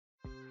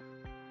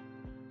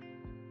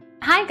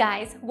Hi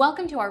guys,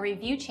 welcome to our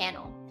review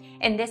channel.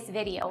 In this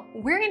video,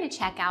 we're going to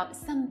check out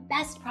some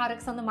best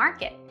products on the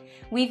market.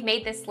 We've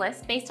made this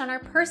list based on our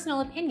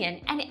personal opinion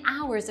and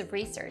hours of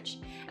research,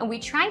 and we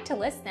tried to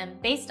list them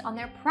based on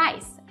their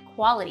price,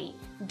 quality,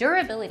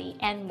 durability,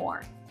 and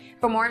more.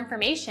 For more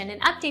information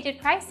and updated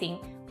pricing,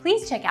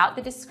 please check out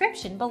the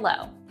description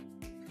below.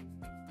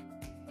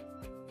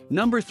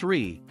 Number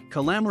 3.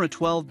 Kalamera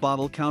 12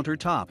 Bottle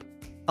Countertop.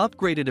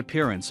 Upgraded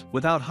appearance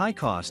without high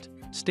cost,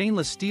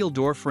 stainless steel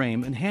door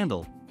frame and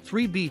handle,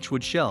 3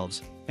 beechwood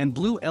shelves, and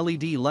blue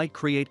LED light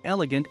create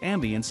elegant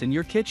ambience in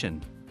your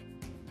kitchen.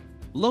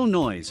 Low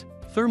noise,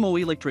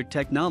 thermoelectric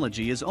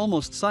technology is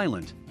almost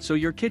silent, so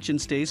your kitchen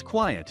stays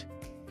quiet.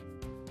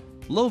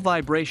 Low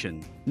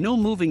vibration, no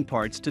moving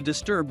parts to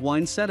disturb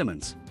wine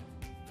sediments.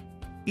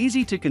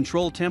 Easy to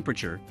control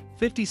temperature,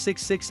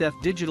 56.6F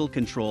digital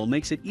control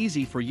makes it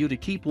easy for you to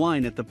keep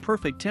wine at the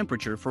perfect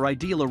temperature for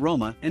ideal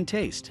aroma and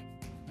taste.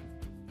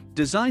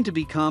 Designed to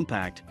be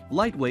compact,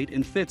 lightweight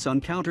and fits on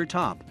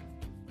countertop.